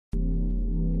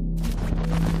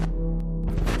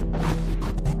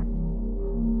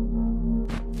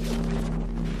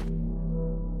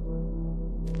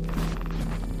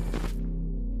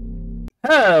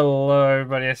Hello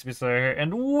everybody, SB Slayer here,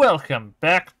 and welcome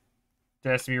back to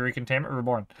SB Recontainment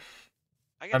Reborn.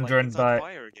 I'm joined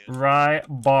by Rye,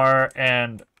 Bar,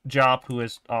 and Jop, who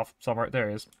is off somewhere. There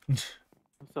he is.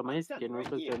 So my skin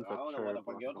represents a curve.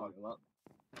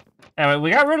 Anyway,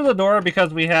 we got rid of the door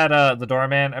because we had the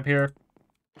doorman up here,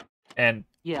 and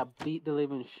yeah, beat the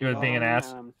living shit. he was being an ass.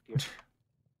 So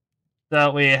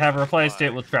So we have replaced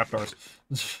it with trapdoors.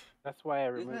 that's why I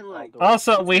removed all doors.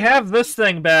 Also, we have this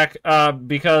thing back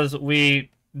because we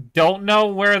don't know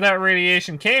where that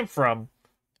radiation came from.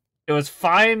 It was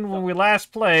fine when we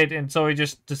last played, and so we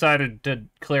just decided to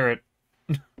clear it.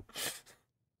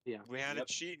 Yeah. We had a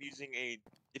cheat using a...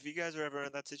 If you guys are ever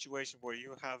in that situation where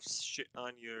you have shit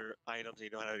on your items and you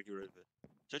don't know how to get rid of it,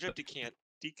 search up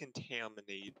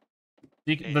decontaminate.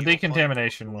 The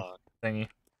decontamination thingy.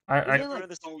 I in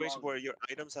the situation where your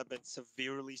items have been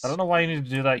severely... I don't know why you need to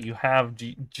do that. You have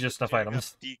just enough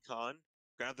items. Decon.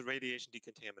 Grab the radiation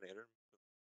decontaminator.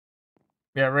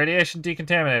 Yeah, radiation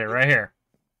decontaminator right here.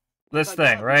 This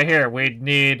thing right here. We'd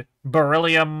need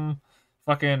beryllium,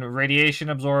 fucking radiation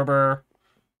absorber,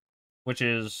 which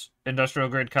is industrial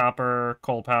grade copper,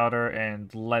 coal powder,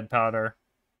 and lead powder.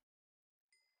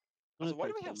 Also, why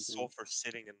do we have sulfur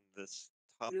sitting in this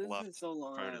top left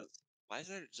furnace? Why is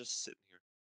it just sitting here?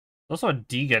 Also a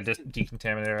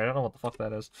decontaminator. I don't know what the fuck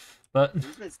that is, but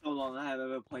it's been so long. I have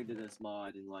ever played this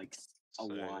mod in like a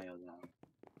while now.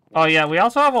 Oh yeah, we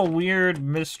also have a weird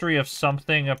mystery of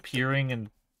something appearing and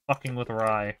fucking with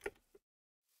Rye.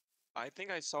 I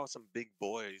think I saw some big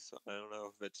boys. I don't know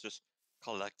if it's just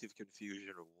collective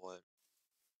confusion or what.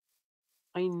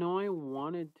 I know I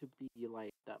wanted to be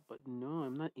like that, but no,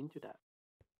 I'm not into that.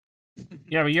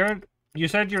 Yeah, but you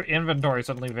said your inventory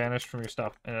suddenly vanished from your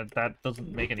stuff, and that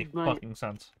doesn't make any fucking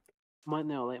sense. My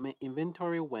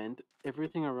inventory went,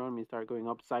 everything around me started going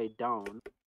upside down.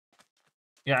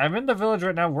 Yeah, I'm in the village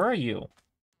right now. Where are you?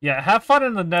 Yeah, have fun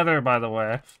in the Nether, by the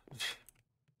way.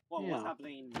 Well, what's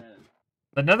happening in the Nether?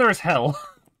 The Nether is hell.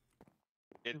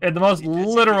 In the most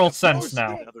literal sense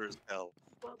now. Nether is hell.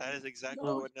 That is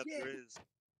exactly what Nether is.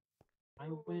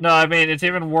 No, I mean, it's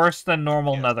even worse than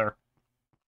normal Nether.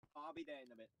 I'll be there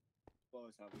in a bit.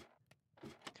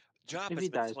 Jop has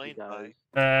been slain by...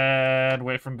 And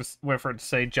wait for it to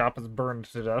say Jop is burned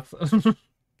to death.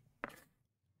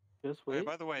 Just wait. Hey,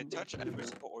 by the way, touch every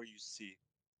single ore you see.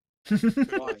 Just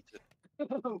do it.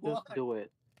 Just do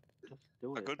it.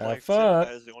 A good life tip,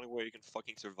 that is the only way you can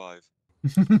fucking survive.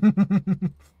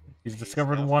 He's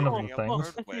discovered one of the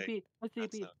things.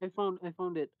 SCP, I found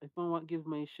it. I found what gives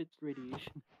my shit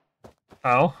radiation.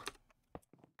 Oh?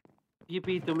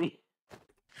 TP to me.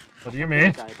 What do you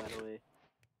mean? Guy, by the way.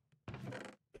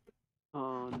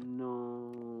 Oh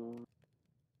no.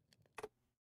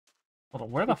 Hold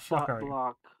on, where the fuck are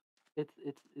you?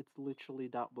 It's literally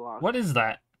that block. What is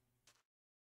that?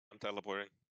 I'm teleporting.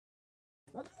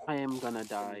 I am gonna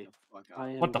die.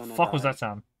 What the fuck was that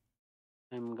sound?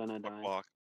 I'm gonna die. What block?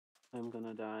 I'm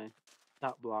gonna die.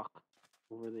 That block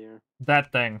over there.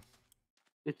 That thing.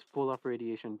 It's full of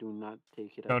radiation. Do not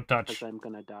take it. Don't touch. Because I'm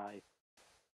gonna die.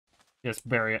 Just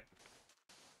bury it.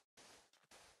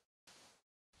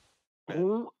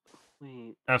 Oh,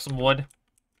 wait. Have some wood.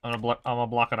 I'm gonna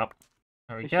block it up.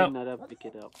 There we go. I should not have picked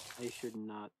it up. I should have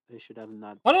not picked it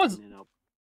up.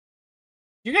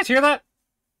 You guys hear that?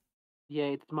 Yeah,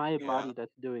 it's my body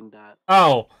that's doing that.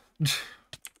 Oh.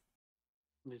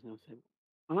 There's no sense.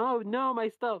 Oh no, my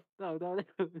stuff. No.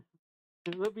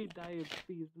 Let me die in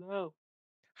peace. No.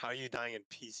 How are you dying in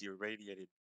peace? You're radiated.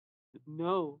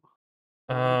 No.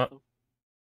 Also,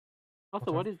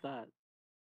 what is that?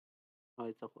 Oh,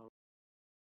 it's a flower.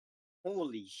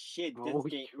 Holy shit!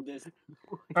 This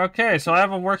Okay, so I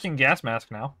have a working gas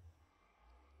mask now.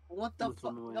 What the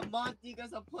fuck? The mod you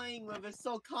guys are playing with is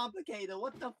so complicated.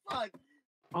 What the fuck?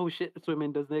 Oh shit!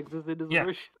 Swimming doesn't exist in this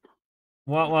version.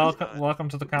 Well, welcome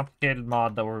to the complicated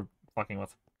mod that we're fucking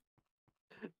with.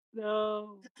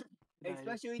 No.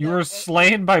 Especially you were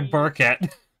slain by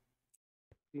Burkett.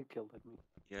 You killed me.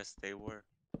 Yes, they were.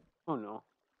 Oh no.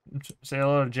 Say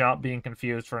hello to Jop being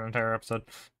confused for an entire episode.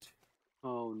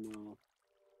 Oh no.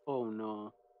 Oh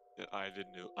no. Yeah, I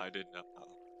didn't know.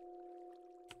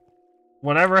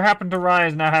 Whatever happened to Rye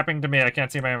is now happening to me. I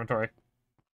can't see my inventory.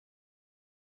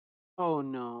 Oh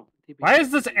no. Why is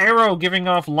this arrow giving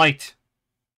off light?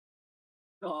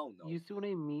 Oh no. You see what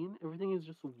I mean? Everything is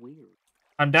just weird.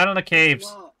 I'm down in the caves.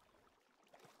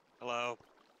 Hello.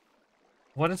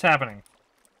 What is happening?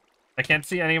 I can't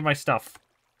see any of my stuff.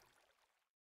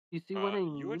 You see what I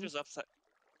mean? You were just upset.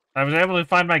 I was able to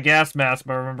find my gas mask,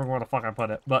 but I remember where the fuck I put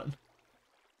it. But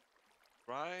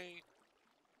right.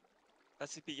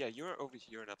 SCP, yeah, you're over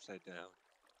here and upside down.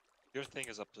 Your thing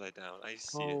is upside down. I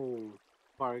see it.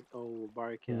 Oh,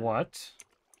 Barcat. What?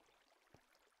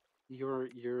 You're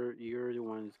the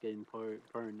one who's getting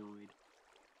paranoid.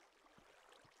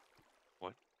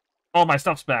 What? Oh, my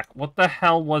stuff's back. What the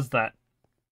hell was that?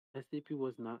 SCP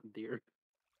was not there.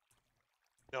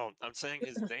 No, I'm saying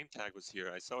his name tag was here.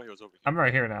 I saw he was over here. I'm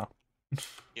right here now.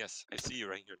 Yes, I see you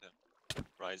right here now.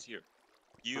 Rise here.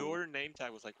 Your name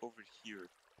tag was like over here.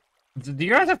 Do you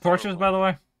guys have torches, by the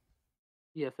way?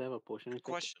 Yes, I have a potion.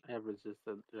 Question. I have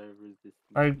resistance.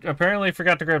 I apparently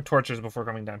forgot to grab torches before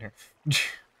coming down here.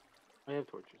 I have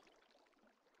torches.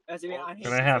 As in, I hate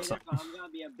Can I to have say some? that, but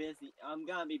I'm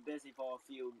gonna be busy for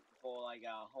like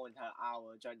a whole entire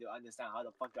hour trying to understand how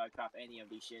the fuck do I craft any of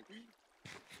these shit.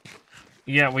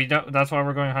 Yeah, we don't. That's why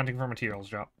we're going hunting for materials,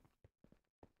 Drop.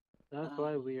 That's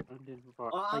why we're under.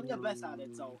 Well, I'm the best at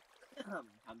it, so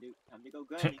time to go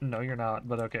grinding. No, you're not,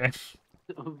 but okay.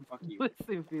 Fuck you.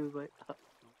 It feels like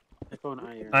I found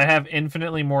iron. I have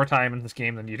infinitely more time in this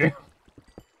game than you do.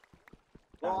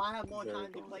 Well, I have more Very time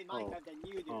to good. play Minecraft than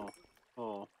you do.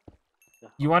 Oh.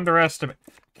 You underestimate.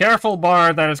 Careful,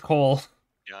 Bar, that is coal.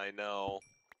 Yeah, I know.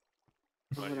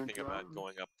 What do you think about drown.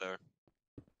 going up there?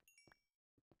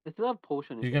 I still have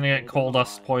potion. You're gonna get coal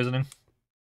dust poisoning.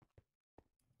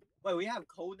 Wait, we have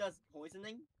coal dust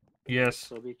poisoning? Yes.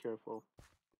 So be careful.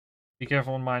 Be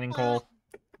careful when mining coal.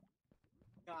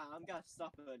 God, I'm gonna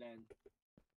suffer then.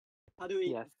 How do we?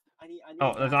 Yes. I need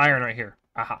Oh, there's iron right here.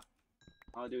 Aha.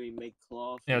 How do we make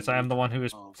cloth? Yes, I am the one who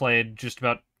has Oh. played just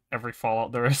about every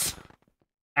Fallout there is.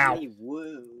 Ow. Hey,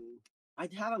 whoa. I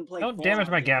haven't played. Don't damage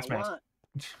my Fallout gas yet. mask.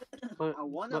 I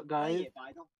wanna but play guys, it, but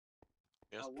I don't.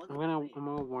 Yes. I wanna I'm play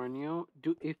gonna warn you.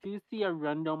 If you see a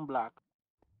random block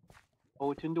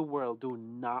out in the world, do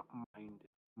not mine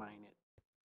it.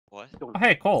 What? Don't Oh,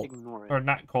 hey, coal. ignore it. Or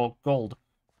not coal, gold.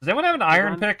 Does anyone have an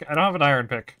iron pick? I don't have an iron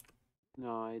pick.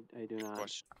 No, I do not.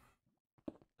 Question.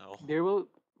 No. There will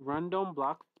random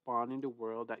blocks spawn in the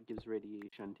world that gives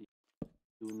radiation to you.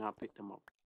 Do not pick them up.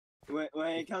 When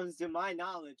it comes to my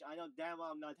knowledge, I know damn well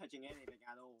I'm not touching anything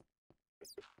at all.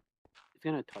 It's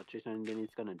gonna touch it and then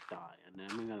it's gonna die, and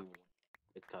then I'm gonna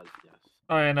because yes.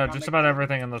 Oh yeah, no, Can't just make about that-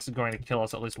 everything in this is going to kill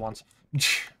us at least once.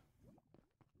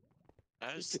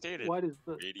 As stated, What is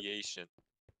this? radiation.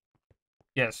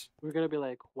 Yes. We're gonna be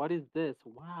like, what is this?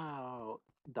 Wow,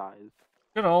 dies.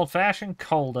 Good old-fashioned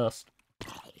coal dust.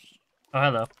 Oh,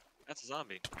 hello. That's a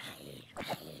zombie.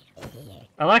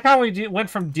 I like how we went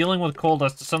from dealing with coal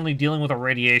dust to suddenly dealing with a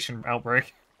radiation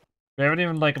outbreak. We haven't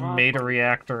even, like, Oh, made a fun.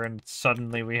 reactor, and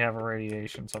suddenly we have a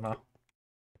radiation somehow.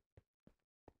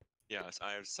 Yes,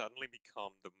 I have suddenly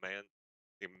become the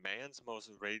man's most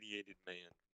radiated man.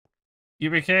 You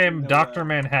became No, Dr.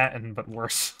 Manhattan, but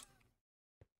worse.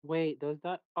 Wait, does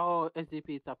that? Oh,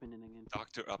 SDP is happening again.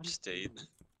 Dr. Upstate.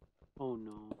 Oh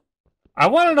no. I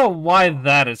want to know why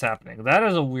that is happening. That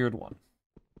is a weird one.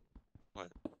 What?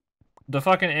 The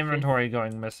fucking inventory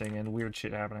going missing and weird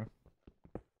shit happening.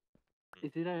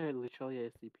 Is it literally a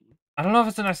SCP? I don't know if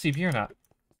it's an SCP or not.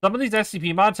 Some of these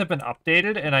SCP mods have been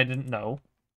updated, and I didn't know.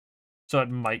 So it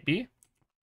might be.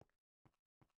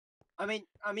 I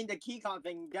mean, the keycard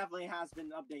thing definitely has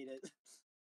been updated.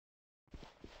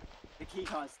 The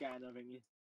keycard scanner thing.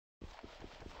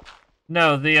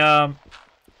 No, the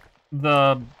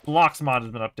blocks mod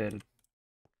has been updated.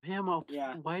 Damn,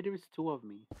 Yeah. why there's two of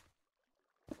me?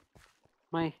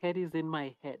 My head is in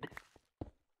my head.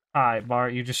 Hi, Bar,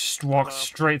 you just walked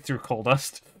straight through coal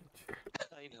dust.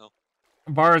 I know.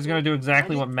 Bar is gonna do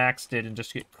exactly what Max did and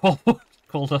just get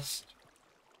coal dust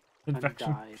And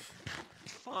infection. died.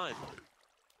 Fun.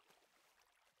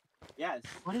 Yes.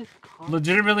 What is causing-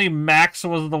 Legitimately, Max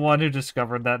was the one who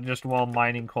discovered that just while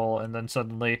mining coal, and then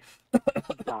suddenly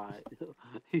died?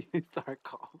 He started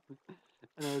coughing.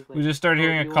 And I was we like, just started "Oh,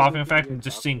 hearing he a wanted coughing to be effect a and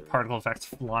just seeing doctor." particle effects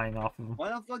flying off of him. Why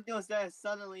the fuck was there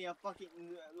suddenly a fucking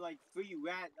like 3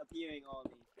 rat appearing on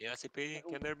me? Yeah, CP,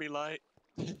 can there be light?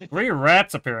 3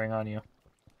 rats appearing on you.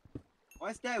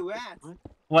 Why's there rats What?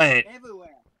 Wait,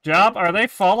 everywhere? Job, are they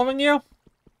following you?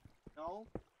 No.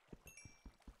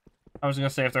 I was gonna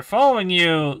say, if they're following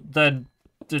you, then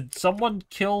did someone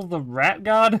kill the rat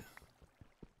god?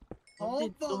 How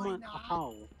did Hopefully someone-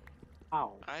 not.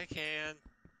 How? I can.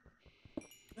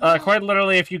 Quite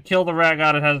literally, if you kill the rat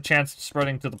god, it has a chance of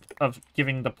spreading to of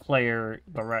giving the player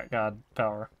the rat god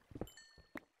power.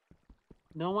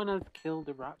 No one has killed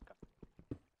the rat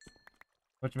guy.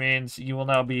 Which means you will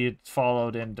now be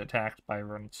followed and attacked by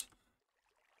rodents.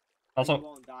 You Also,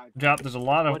 won't die. Job, there's a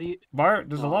lot of What do you? Bart.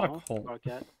 There's a lot No, of coal.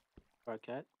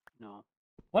 Barcat? No.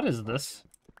 What is this?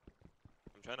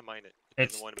 I'm trying to mine it. It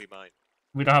It's- doesn't want to be mined.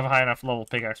 We don't have a high enough level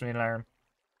pickaxe. We need an iron.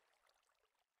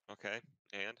 Okay.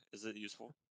 And is it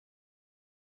useful?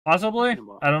 Possibly?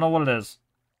 I don't know what it is.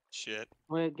 Shit.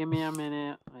 Wait, give me a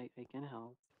minute. I can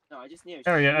help. No, I just need a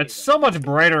There we go. It's shield. so much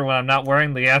brighter when I'm not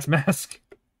wearing the gas mask.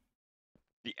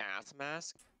 The ass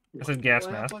mask? I said gas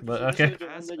What the mask, fuck but is okay. it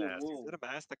Ass under your mask. wall? Is it a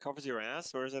mask that covers your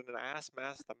ass, or is it an ass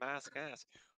mask, the mask ass?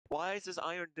 Why is this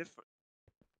iron different?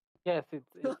 Yes,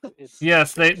 it's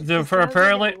Yes, they It for sounds like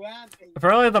apparently a rampage.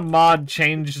 apparently the mod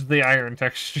changed the iron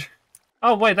texture.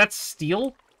 Oh wait, that's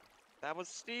steel? That was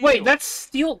steel. Wait, that's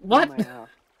steel? What? Oh my God.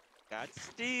 That's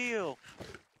steel.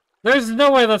 There's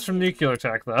no way that's from nuclear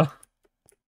tech though.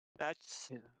 That's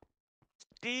Yeah.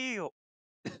 steel.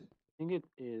 I think it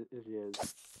is. It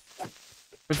is.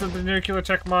 Is it the nuclear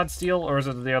tech mod steel, or is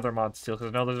it the other mod steel? Because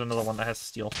I know there's another one that has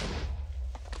steel.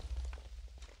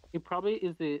 It probably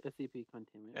is the SCP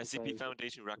containment. SCP because-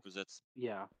 foundation requisites.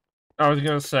 Yeah. I was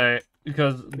gonna say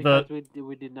because Because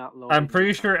we did not load. I'm it pretty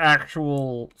in. sure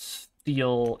actual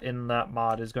steel in that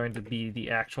mod is going to be the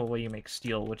actual way you make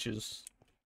steel, which is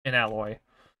an alloy.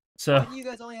 So Why do you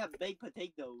guys only have baked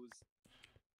potatoes?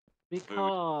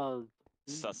 Because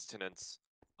Sustenance.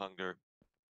 Hunger.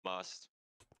 Must.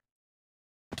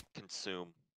 Consume.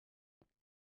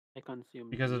 I consume.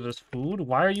 because it meat. is food.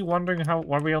 Why are you wondering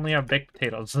why we only have baked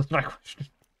potatoes? That's my question.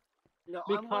 No,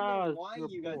 I'm wondering Because why we're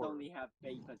you guys poor. only have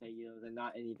baked potatoes and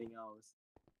not anything else.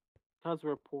 Because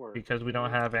we're poor. Because we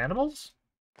don't have animals?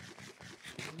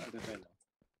 Okay, fair enough.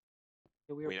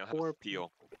 Yeah, we We are don't have poor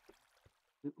steel.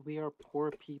 people. We are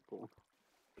poor people.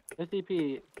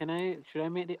 SCP, should I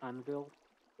make the anvil?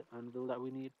 The anvil that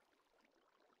we need?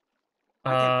 I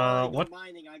can finally go What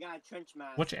mining. I got a trench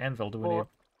mask. which anvil do we need?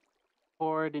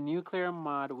 For the nuclear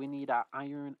mod, we need an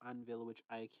iron anvil, which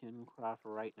I can craft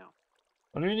right now.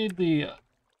 What do we need the?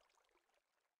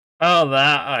 Oh,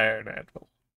 that iron anvil.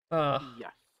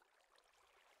 Yes.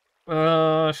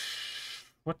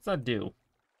 What's that do?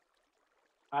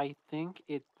 I think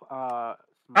it Oh,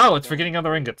 smells it's for down- getting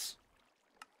other ingots.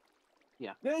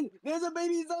 There's a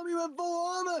baby zombie with full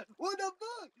armor. What the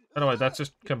fuck? Oh no, wait, that's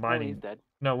just Oh, he's combining. dead.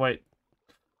 No, wait.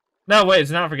 No, wait,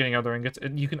 it's not for getting other ingots.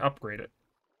 You can upgrade it.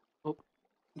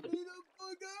 Get the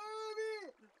fuck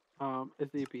out of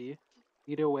here! SCP.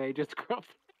 Either way, just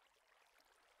craft.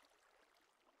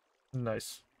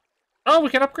 Nice. Oh, we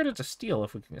can upgrade it to steel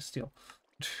if we can get steel.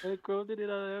 I crafted it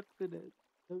on accident.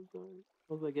 I'm sorry.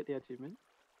 Also, I get the achievement.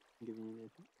 I'm giving you the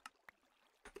achievement.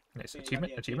 Nice. Okay,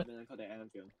 Achievement, got the achievement. I call the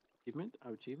anvil.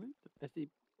 Achievement. SCP.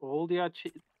 All the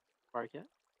achievement. Barcat.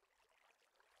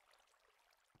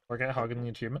 Okay, hogging the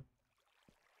achievement.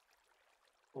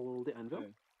 All the anvil. Okay.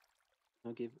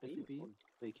 Now give SCP.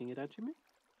 Making it achievement.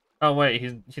 Oh wait, he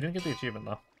didn't get the achievement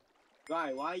though.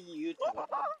 Guy, why you?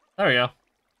 There we go.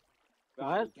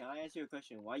 Guy, What? can I ask you a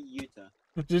question? Why Utah?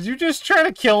 Did you just try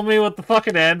to kill me with the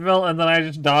fucking anvil and then I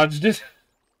just dodged it?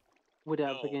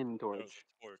 Without No, beginning that was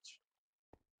torch.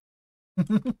 a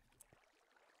torch.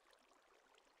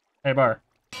 Hey, Bar.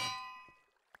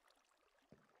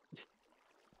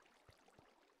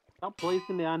 Stop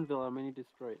placing the anvil. I'm gonna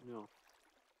destroy it. No.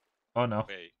 Oh no.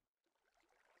 Wait.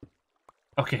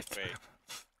 Okay. Wait.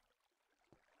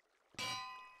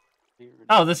 Iron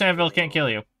Oh, this anvil can't kill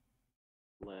you.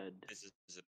 Lead. This is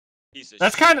a piece of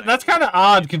That's shit. kind of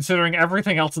odd considering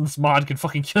everything else in this mod can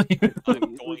fucking kill you. I'm That's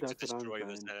going to what I'm destroy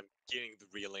this, saying. and I'm getting the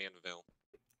real anvil.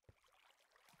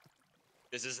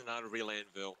 This is not a real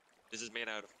anvil. This is made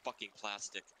out of fucking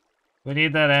plastic. We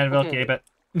need that anvil, Okay. keep it.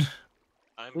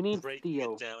 I'm We need breaking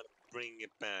steel. it down and bringing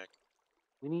it back.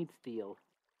 We need steel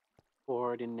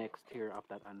for the next tier of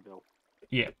that anvil.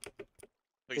 Yeah.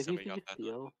 Please If you somebody got see that.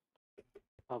 steel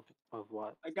of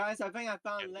what? Guys, I think I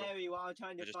found Anvil. Larry while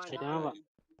trying to I just find told I don't have iron.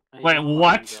 a- I Wait, don't have a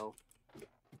what? anvil.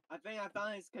 I think I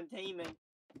found his containment.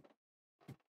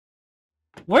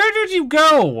 Where did you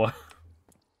go?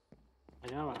 I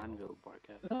don't have an anvil,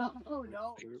 Barcat. Oh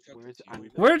no! Where's the You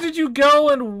anvil? Where did you go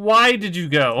and why did you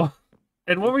go?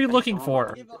 And what were you looking for?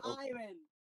 Looking for iron.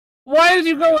 Why did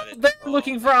you go Got it. there Oh.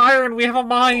 looking for iron? We have a All the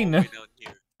mine. way down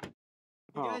here. You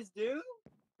Oh. guys do?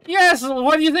 Yes,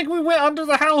 why do you think we went under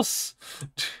the house?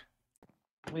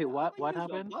 Wait, what? What I thought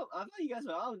you guys were happened? I thought you guys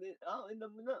were out in the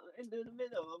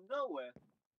middle of nowhere.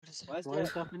 What is Why is What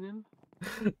is that? happening?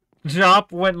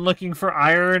 Jop went looking for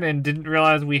iron and didn't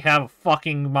realize we have a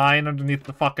fucking mine underneath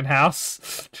the fucking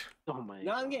house. Oh my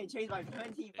Now I'm god. getting chased by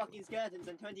 20 fucking skeletons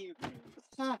and 20.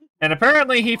 And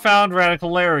apparently he found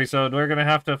Radical Larry, so we're gonna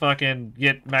have to fucking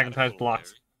get magnetized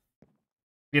blocks.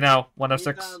 You know,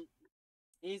 106.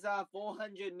 He's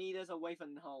 400 meters away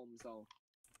from home, so.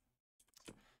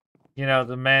 You know,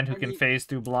 the man who And can he- phase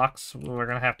through blocks. We're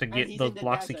gonna have to And get he's those in the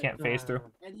blocks he desert. can't phase through.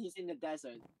 And he's in the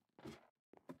desert.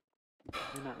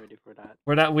 We're not ready for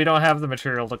that. We don't have the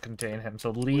material to contain him,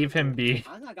 so leave him be.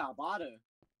 I'm not gonna bother.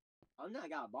 I'm not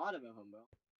gonna bother with him, bro.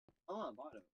 I don't wanna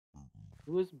bother.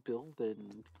 Who is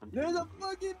building? There's a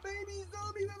fucking baby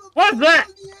zombie. What's that?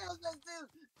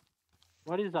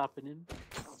 What is happening?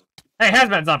 Hey,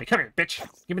 hazmat zombie, come here, bitch.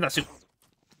 Give me that suit.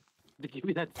 Give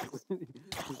me that.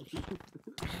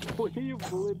 What are you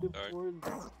bullying the Alright.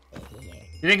 for?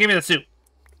 You didn't give me the suit.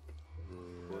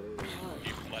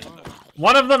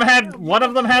 One of them had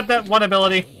that one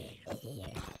ability.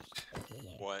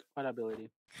 What? What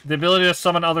ability? The ability to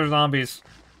summon other zombies.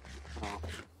 Oh.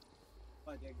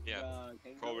 Yeah.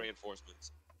 Pro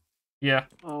reinforcements. Yeah.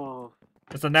 Oh.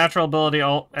 It's a natural ability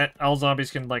all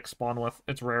zombies can like spawn with.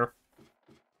 It's rare.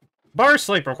 Bar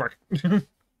sleep real quick.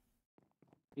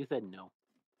 You said no.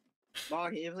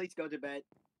 Mark, can you please go to bed?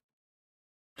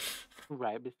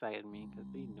 Right beside me, because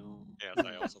we know. Yes,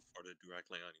 I also farted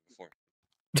directly on you before.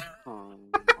 Oh,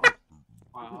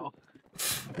 wow.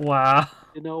 Wow.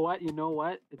 You know what? You know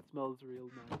what? It smells real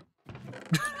nice.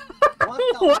 What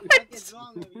the What? fuck is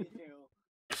wrong with you two?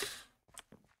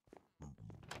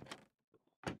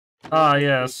 Ah,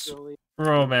 yes. Literally,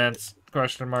 Romance.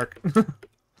 Question mark.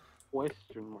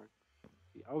 question mark.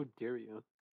 How dare you?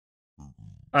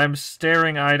 I'm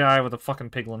staring eye to eye with a fucking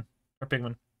piglin. Or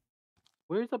pigman.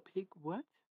 Where's a pig? What?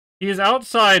 He is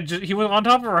outside. He was on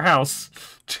top of our house.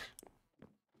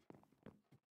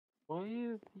 Why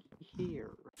is he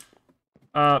here?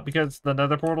 Because the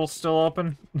nether portal's still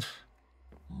open.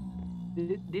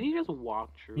 Did he just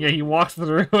walk through? Yeah, he walked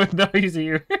through and now he's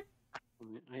here.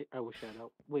 I wish I'd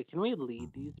help. Wait, can we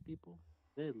lead these people?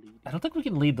 Can I lead? I don't think we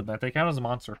can lead them, but they count as a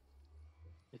monster.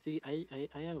 You see, I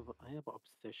have an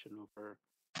obsession over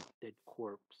dead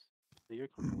corpse. So you're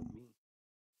coming with me.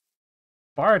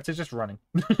 Bards is just running.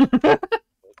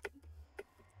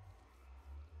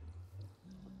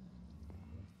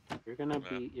 You're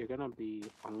gonna be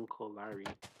Uncle Larry.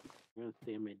 You're gonna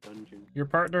stay in my dungeon. Your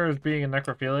partner is being a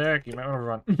necrophiliac. You might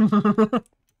want to run.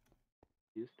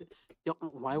 Yo,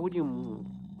 why would you move?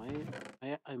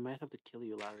 I might have to kill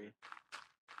you, Larry.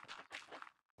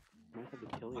 I might have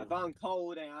to kill I you. found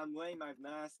cold and I'm wearing my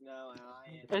mask now and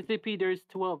I am... SCP, there's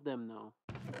 2 of them now.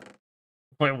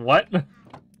 Wait, what?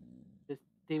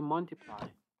 They multiply.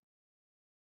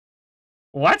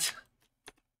 What?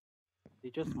 They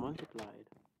just multiplied.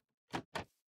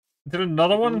 Did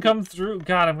another one come through?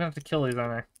 God, I'm gonna have to kill these,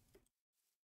 aren't I?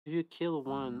 If you kill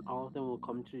one, all of them will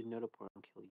come to the nether portal and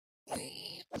kill you.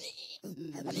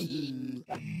 Is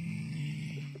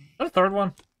that a third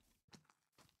one?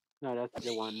 No, that's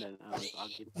the one that I'll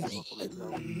give people for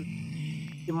myself.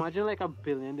 Imagine like 1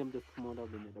 billion them just come out of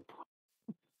the nether portal.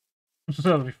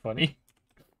 That'll be funny.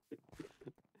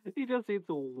 He just hits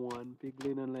one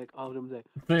piglin and like all of them like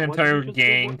The "What entire did you just do?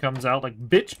 gang What?" comes out like,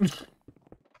 bitch.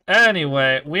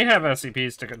 Anyway, we have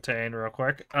SCPs to contain real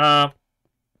quick. You're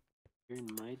in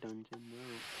my dungeon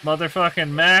now.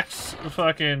 Motherfucking Max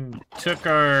fucking took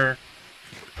our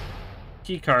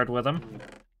keycard with him.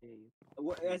 I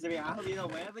hope you know,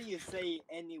 whenever you say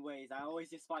anyways, I always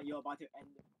just thought you're about to end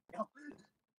it.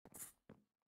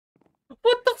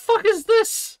 What the fuck is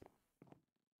this?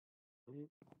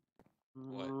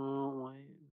 What? Why?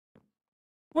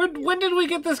 When did we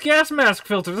get this gas mask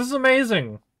filter? This is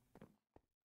amazing.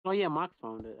 Oh yeah, Max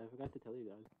found it. I forgot to tell you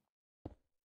guys.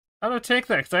 How do I take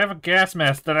that? Because I have a gas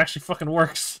mask that actually fucking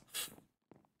works.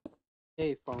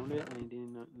 Hey, found it and I did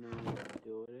not know what to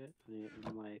do with it. And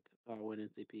I'm like, when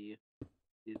SCP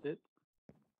sees it,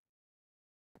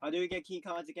 How do we get key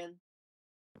cards again?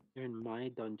 you're in my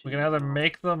dungeon. We can either now.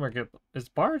 make them or get them. Is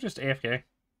Bar just AFK?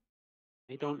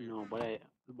 I don't know, but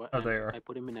Oh, there you are. I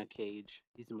put him in a cage.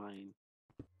 He's mine.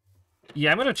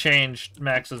 Yeah, I'm gonna change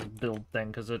Max's build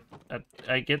thing because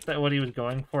I get that what he was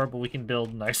going for, but we can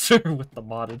build nicer with the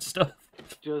modded stuff.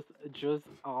 Just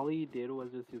all he did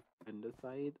was just his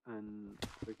andesite and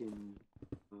freaking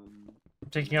I'm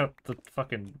taking out the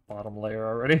fucking bottom layer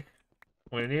already.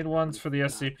 We need ones for the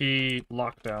SCP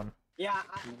lockdown. Yeah,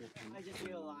 I just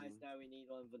realized that we need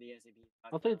one for the SCP.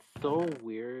 Also, it's so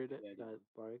weird that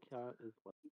Barcat is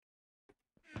like.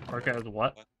 Barcat is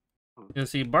what? Huh. You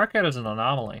see, Barcat is an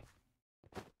anomaly.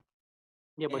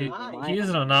 Yeah, but He is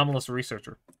an anomalous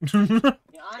researcher. Yeah,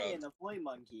 I am the boy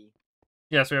monkey.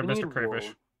 Yes, we have We Mr. need Crayfish.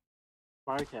 wolves.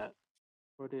 Barcat.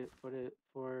 For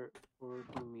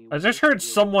me. I just heard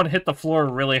someone hit the floor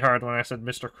really hard when I said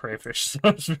Mr. Crayfish, so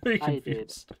I was very I did.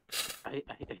 confused. I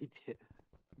did.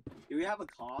 Do we have a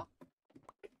car?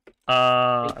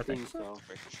 I think so.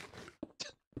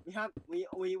 We have we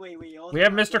also We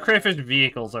have Mr. Crayfish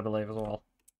vehicles, I believe, as well.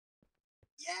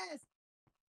 Yes.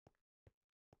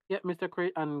 Get Mr.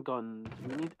 Crate and guns.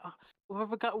 We need. I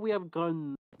forgot we have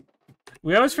guns.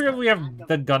 We always forget we have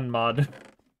the gun mod. Do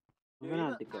I'm you gonna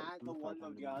even add the gun. add the one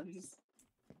with guns?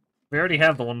 We already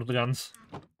have the one with the guns.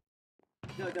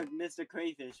 No, the Mr.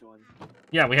 Crayfish one.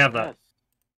 Yeah, we have that.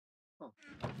 Yes.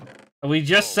 We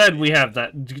just said we have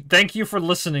that. Thank you for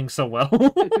listening so well.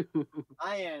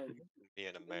 I am.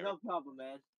 Being No American. problem,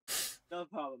 man. No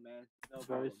problem, man. No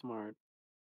Very problem. smart.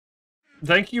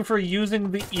 Thank you for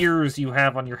using the ears you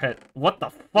have on your head. What the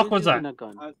fuck Who's was using that? a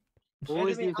gun? Uh, Who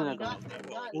is Anyway, using a I'm gun?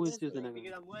 not Who is listening using a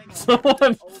because gun? I'm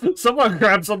wearing a Someone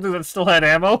grabbed something that still had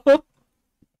ammo.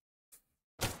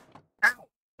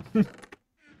 Who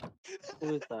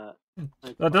is that?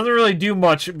 That doesn't really do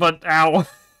much, but ow.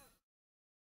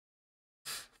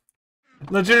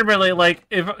 Legitimately, like,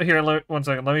 if here, one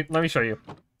second, let me show you.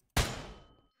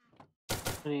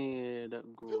 I need to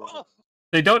go up.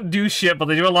 They don't do shit, but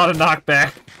they do a lot of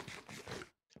knockback.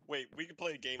 Wait, we can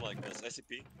play a game like this.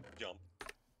 SCP, jump.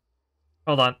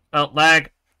 Hold on. Oh,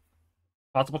 lag.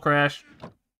 Possible crash.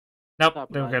 Nope,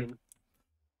 Stop doing good. lagging.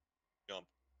 Jump.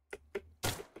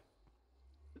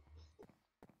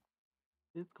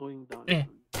 It's going down.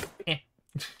 Eh.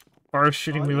 Bar's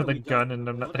shooting me with a gun and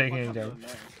I'm not taking any damage.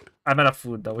 I'm out of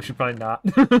food though, we should probably not.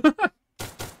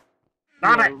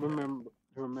 Yeah, Damn it!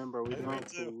 remember, we Yeah, don't me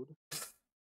have too. food.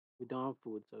 We don't have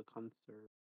food, so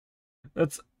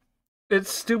conserve. It's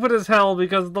stupid as hell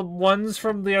because the ones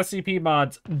from the SCP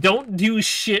mods don't do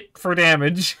shit for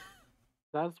damage.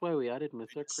 That's why we added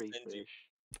Mr. It's stingy. Crayfish.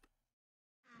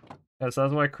 Yes,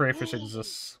 that's why crayfish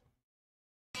exists.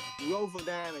 Roll for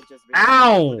damage, just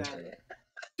Ow! roll for damage.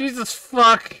 Jesus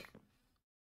fuck!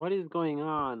 What is going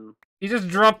on? He just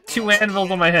dropped 2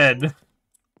 anvils on my head.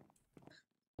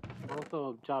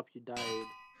 Also, Chop, you died.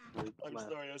 Like, I'm left.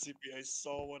 sorry, SCP. I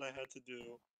saw what I had to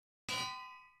do.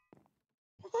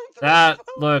 What the That fuck?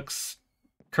 looks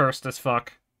cursed as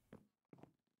fuck.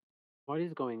 What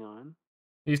is going on?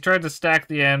 He's tried to stack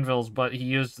the anvils, but he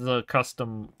used the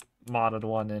custom modded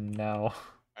one, and now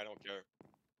I don't care.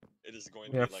 It is going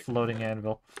we to have be like floating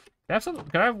anvil. Can I have some?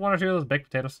 Can I have 1 or 2 of those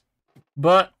baked potatoes?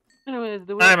 But Anyways,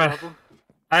 do we I'm have a- trouble?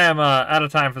 I am out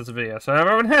of time for this video, so if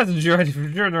everyone has enjoyed, if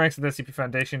you've joined the ranks of the SCP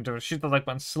Foundation, to shoot the like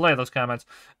button, slay those comments,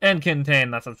 and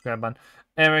contain that subscribe button.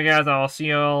 Anyway, guys, I'll see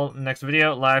you all next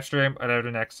video, live stream,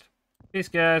 whatever next. Peace,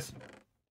 guys.